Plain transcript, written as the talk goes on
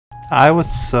I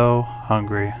was so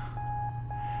hungry.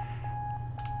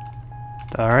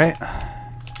 Alright.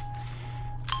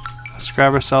 Let's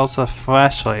grab ourselves a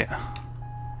flashlight.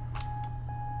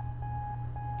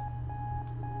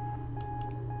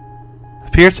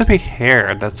 Appears to be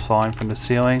hair that's falling from the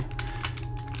ceiling.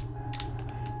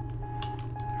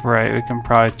 Right, we can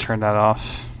probably turn that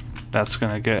off. That's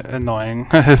gonna get annoying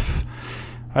if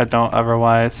I don't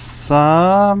otherwise.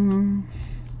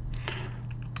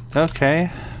 Okay.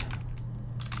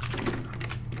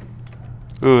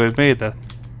 Ooh, it made a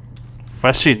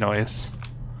fleshy noise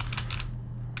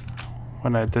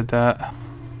when I did that.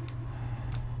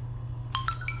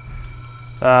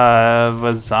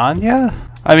 Lasagna?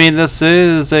 I mean, this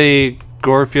is a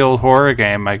Garfield horror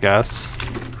game, I guess.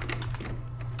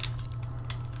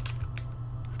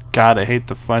 God, I hate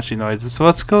the fleshy noises. So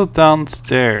let's go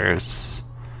downstairs.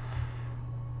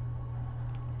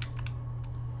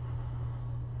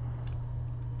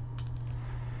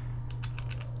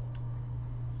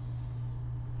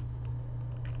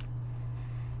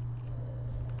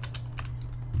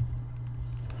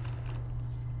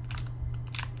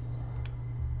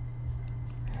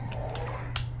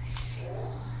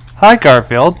 Hi,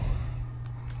 Garfield.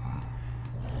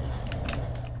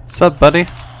 What's up, buddy?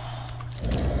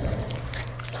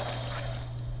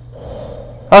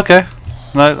 Okay.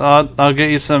 I'll get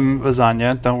you some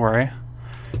lasagna, don't worry.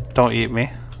 Don't eat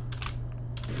me.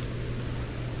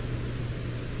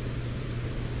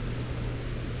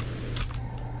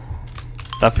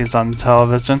 Duffy's on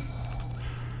television.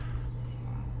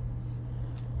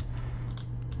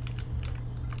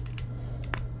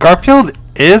 Garfield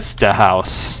is the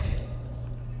house.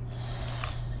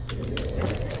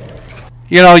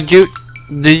 You know, did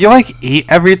you like eat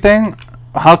everything?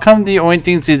 How come the only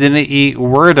things you didn't eat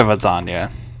were the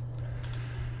lasagna?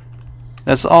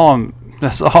 That's all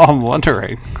I'm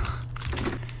wondering.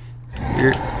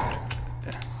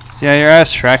 Yeah, your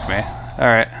ass tracked me.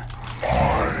 Alright.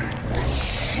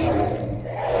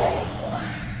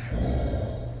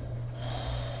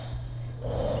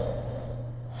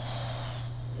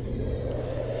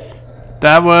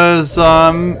 That was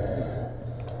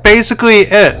basically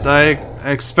it. I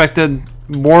expected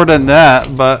more than that,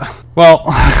 but well,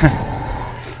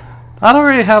 I don't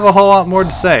really have a whole lot more to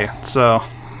say, so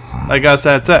I guess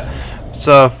that's it.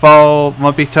 So follow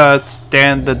Lumpy Touch,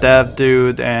 Dan the Dev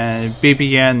Dude, and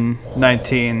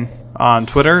BBN19 on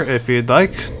Twitter if you'd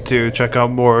like to check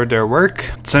out more of their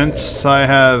work. Since I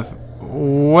have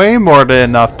way more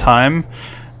than enough time,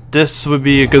 this would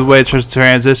be a good way to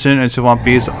transition into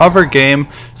Lumpy's other game,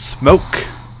 Smoke.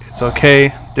 It's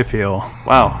okay to feel.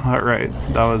 Wow, alright,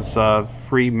 that was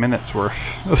 3 minutes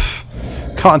worth of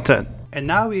content. And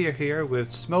now we are here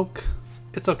with Smoke,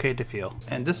 It's Okay to Feel.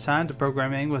 And this time the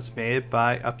programming was made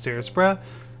by Upstairs Bruh,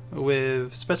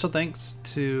 with special thanks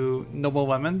to Noble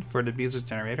Lemon for the music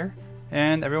generator,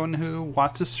 and everyone who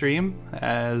watched the stream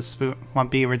as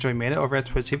Lumpy originally made it over at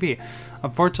Twitch TV.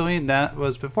 Unfortunately, that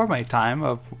was before my time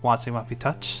of watching Lumpy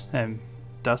Touch, and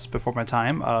thus before my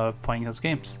time of playing his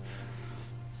games.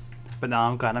 But now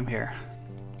I'm glad I'm here.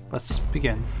 Let's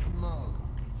begin.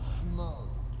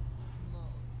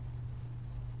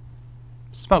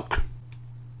 Smoke.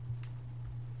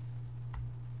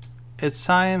 It's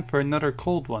time for another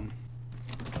cold one.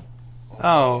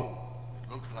 Oh.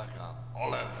 Looks like a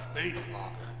olive steak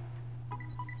marker.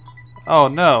 Oh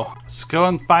no. Let's go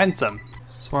and find some.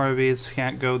 Swarm bees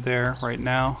can't go there right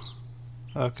now.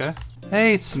 Okay.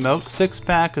 Hey Smoke,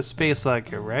 6-pack of Space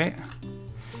Lager, right?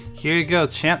 Here you go,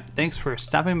 champ. Thanks for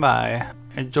stopping by.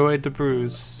 Enjoy the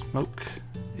brews, Smoke.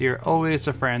 You're always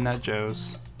a friend at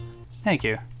Joe's. Thank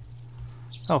you.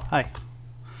 Oh, hi.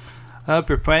 I hope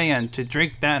you're planning to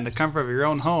drink that in the comfort of your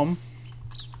own home.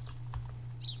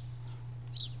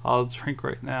 I'll drink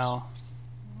right now.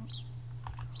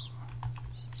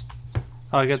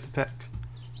 Oh, I get the pick.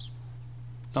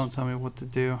 Don't tell me what to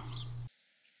do.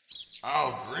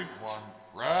 I'll drink one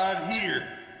right here.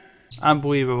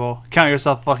 Unbelievable. Count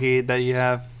yourself lucky that you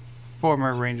have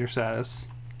former ranger status.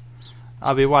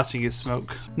 I'll be watching you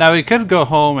Smoke. Now we could go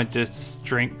home and just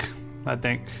drink, I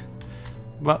think.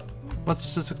 But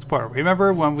let's just explore.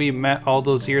 Remember when we met all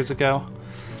those years ago?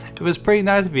 It was pretty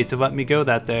nice of you to let me go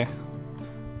that day.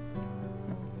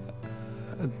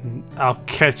 I'll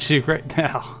catch you right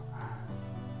now.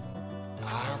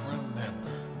 I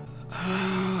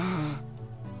remember.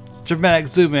 Dramatic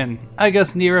zoom in. I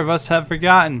guess neither of us have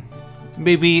forgotten.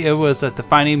 Maybe it was a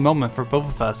defining moment for both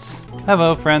of us.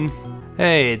 Hello, friend.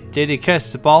 Hey, did you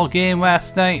catch the ball game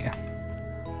last night?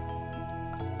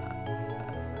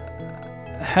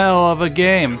 Hell of a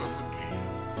game.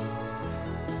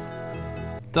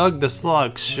 Doug the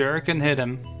Slug sure can hit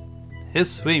him. His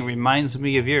swing reminds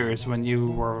me of yours when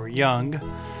you were young.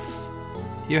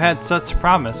 You had such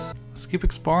promise. Let's keep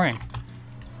exploring.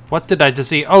 What did I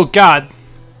just eat? Oh god!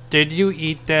 Did you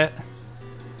eat that?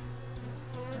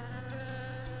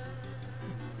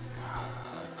 I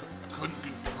couldn't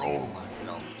control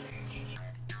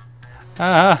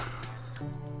myself.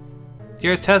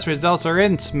 Your test results are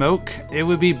in, Smoke. It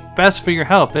would be best for your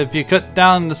health if you cut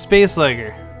down the space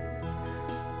lager.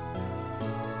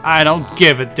 I don't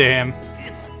give a damn.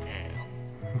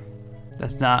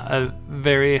 That's not a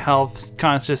very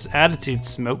health-conscious attitude,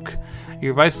 Smoke.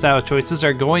 Your lifestyle choices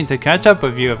are going to catch up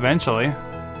with you eventually.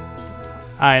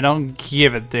 I don't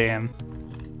give a damn.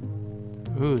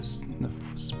 Ooh,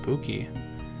 spooky.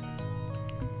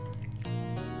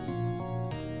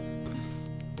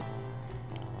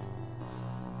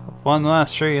 One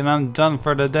last tree and I'm done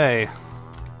for the day.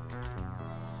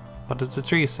 What does the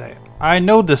tree say? I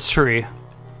know this tree.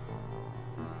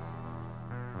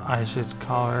 I should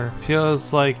call her.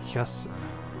 Feels like yes.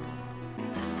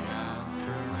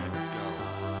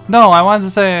 No, I wanted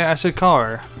to say I should call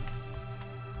her.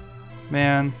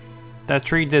 Man, that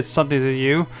tree did something to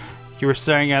you. You were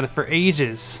staring at it for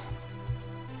ages.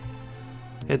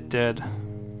 It did.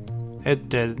 It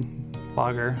did,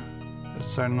 Logger. It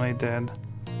certainly did.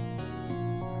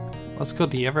 Let's go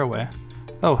the other way.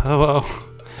 Oh, hello.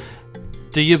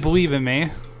 Do you believe in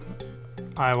me?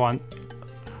 I want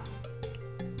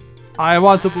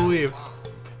to believe.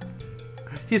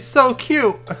 He's so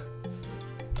cute.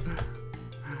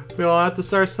 We all have to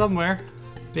start somewhere.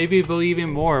 Maybe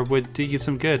believing more would do you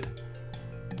some good.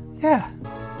 Yeah.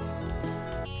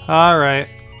 Alright.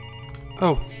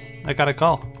 Oh, I got a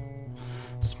call.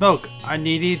 Smoke, I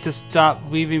need you to stop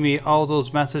leaving me all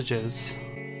those messages.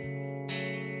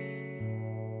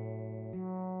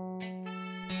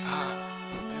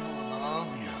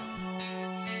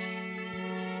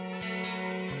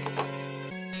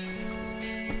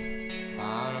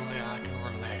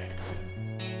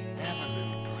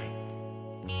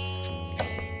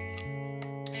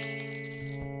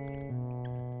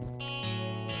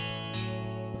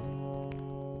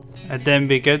 And then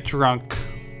we get drunk.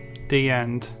 The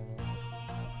end.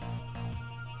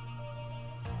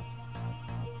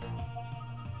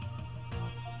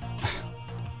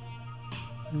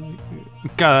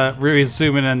 Gotta really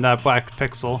zoom in on that black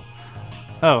pixel.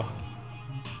 Oh.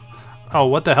 Oh,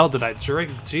 what the hell did I drink?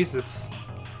 Jesus.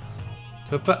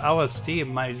 Who put LSD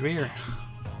in my rear?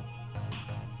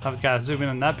 I've gotta zoom in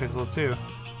on that pixel too.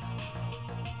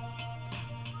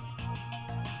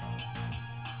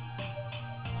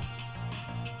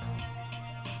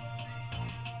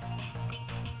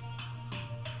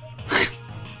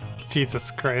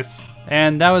 Jesus Christ.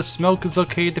 And that was Smoke is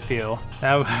Okay to Feel.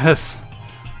 That was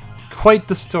quite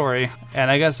the story.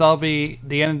 And I guess that'll be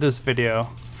the end of this video.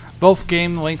 Both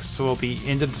game links will be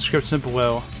in the description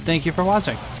below. Thank you for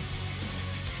watching.